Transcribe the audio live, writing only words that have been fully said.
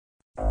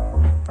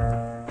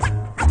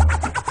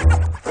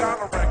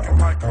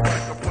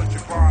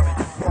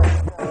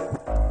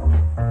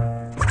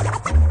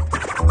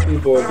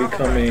People are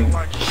becoming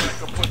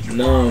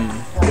numb.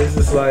 This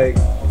is like,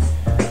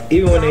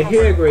 even when they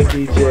hear a great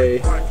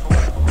DJ,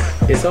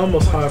 it's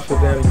almost hard for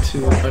them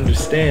to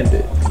understand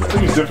it. I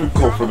think it's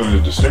difficult for them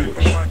to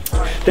distinguish.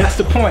 That's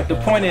the point. The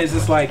point is,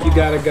 it's like you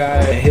got a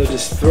guy and he'll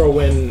just throw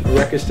in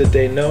records that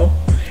they know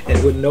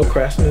and with no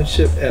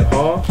craftsmanship at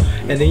all.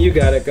 And then you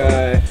got a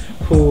guy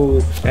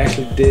who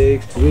actually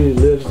digs, really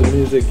lives the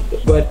music,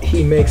 but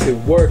he makes it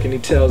work and he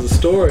tells a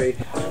story.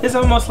 It's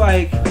almost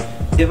like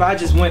if I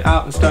just went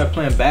out and started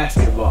playing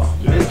basketball.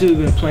 This dude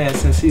been playing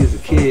since he was a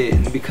kid,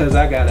 and because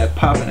I got that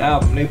poppin'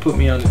 album, they put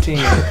me on the team.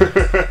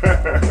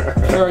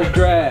 First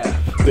draft.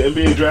 The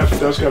NBA draft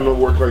does kind of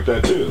work like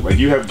that too. Like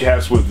you have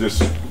cats with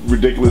this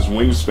ridiculous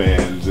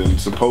wingspans and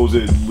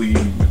supposedly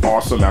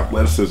awesome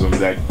athleticism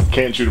that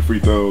can't shoot a free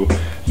throw,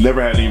 never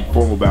had any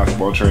formal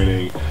basketball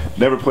training,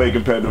 never played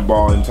competitive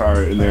ball in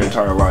their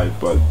entire life,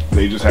 but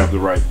they just have the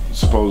right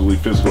supposedly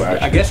physical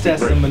attributes. I guess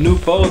that's the Manu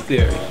Bol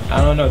theory.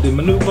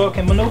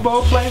 can Manu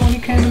Bol play when he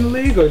came in the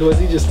league, or was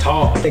he just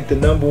tall? I think the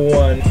number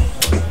one,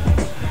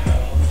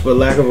 for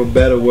lack of a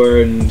better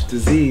word,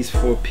 disease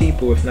for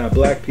people, if not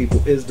black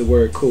people, is the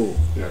word cool.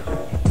 Yeah.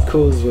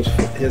 Cool is what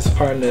his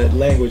partner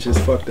language has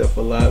fucked up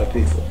a lot of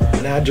people.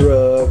 Not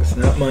drugs,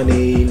 not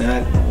money,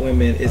 not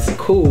women. It's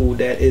cool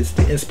that is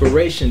the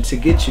inspiration to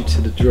get you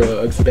to the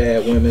drugs,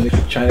 bad women,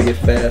 trying to get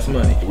fast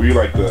money. Were you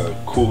like the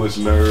coolest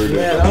nerd,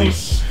 Man, at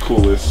least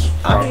coolest?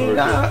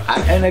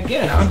 And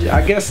again,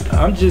 I guess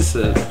I'm just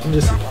a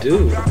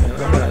dude. Man.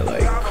 I'm not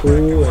like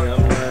cool, and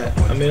I'm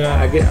not. I mean,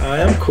 I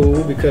am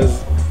cool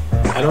because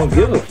I don't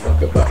give a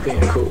fuck about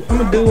being cool. I'm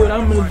gonna do what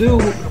I'm gonna do,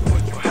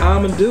 how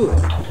I'm gonna do it.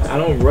 I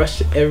don't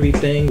rush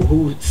everything,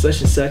 who such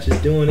and such is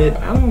doing it.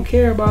 I don't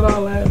care about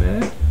all that,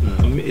 man.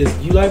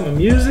 You like my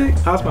music?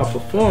 How's my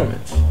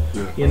performance?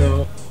 You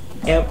know?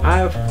 Am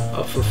I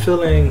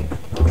fulfilling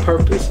the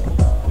purpose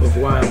of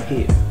why I'm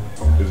here?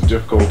 It's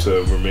difficult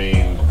to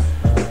remain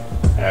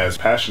as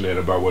passionate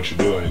about what you're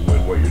doing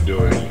when what you're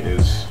doing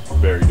is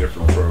very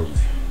different from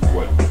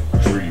what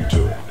drew you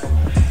to it.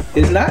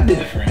 It's not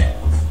different.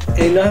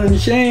 Ain't nothing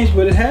changed,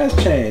 but it has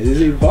changed. It's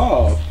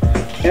evolved.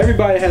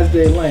 Everybody has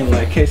their lane,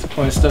 like case in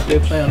point, stuff they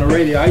play on the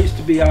radio. I used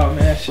to be out,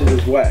 man, that shit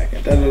is whack.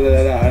 And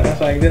that's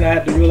like, then I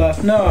had to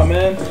realize, no,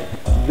 man,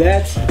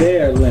 that's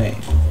their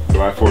lane.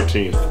 July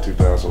 14th,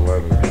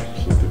 2011,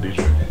 Salute the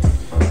DJ.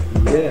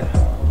 Yeah.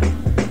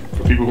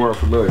 For people who aren't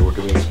familiar, what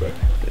can they expect?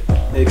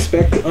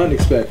 Expect the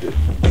unexpected.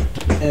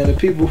 And the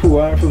people who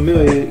aren't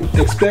familiar,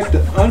 expect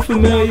the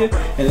unfamiliar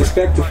and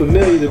expect the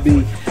familiar to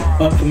be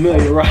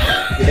unfamiliar, right?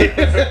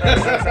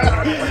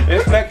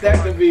 Expect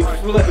that to be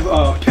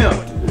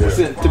pimped.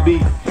 To be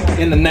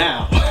in the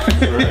now.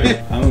 Right.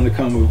 I'm gonna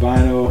come with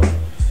vinyl,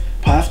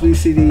 possibly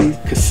CDs,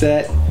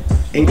 cassette,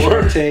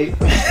 8-track tape.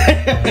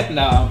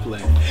 Nah, I'm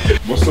playing.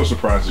 What still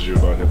surprises you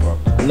about hip hop?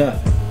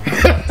 Nothing.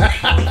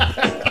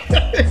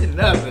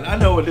 Nothing. I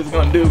know what it's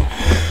gonna do.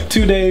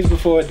 2 days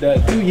before it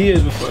does. 2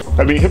 years before.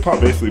 I mean, hip hop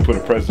basically put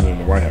a president in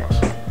the White House.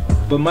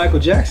 But Michael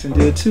Jackson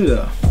did too,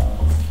 though.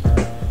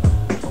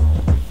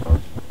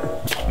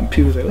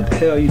 People say, what the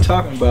hell are you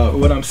talking about?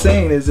 What I'm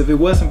saying is, if it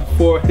wasn't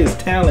for his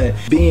talent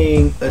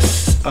being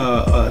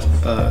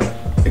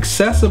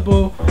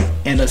accessible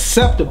and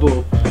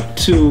acceptable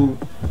to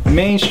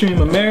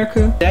mainstream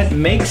America, that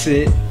makes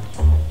it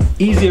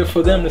easier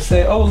for them to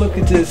say, oh, look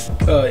at this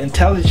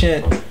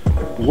intelligent,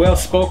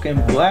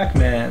 well-spoken black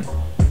man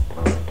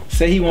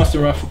say he wants to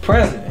run for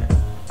president.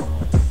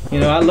 You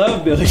know, I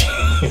love Billie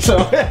Jean, so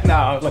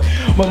no,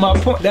 but my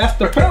point, that's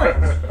the point.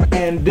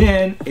 And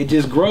then it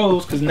just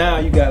grows because now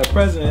you got a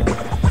president,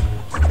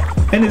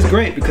 and it's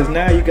great because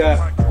now you got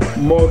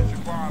more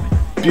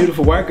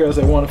beautiful white girls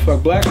that want to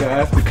fuck black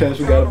guys because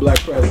we got a black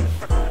president.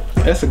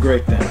 That's a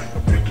great thing.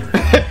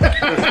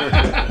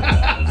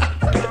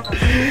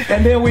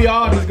 And then we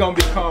all just gonna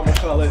be caramel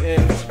colored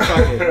and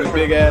fucking with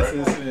big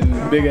asses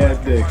and big ass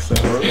dicks. So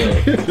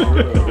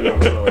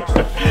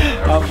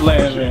I'm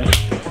playing, man.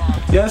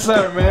 Yes,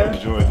 sir, man. I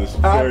enjoyed this.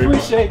 I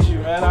appreciate you,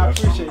 man. I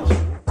appreciate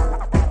you.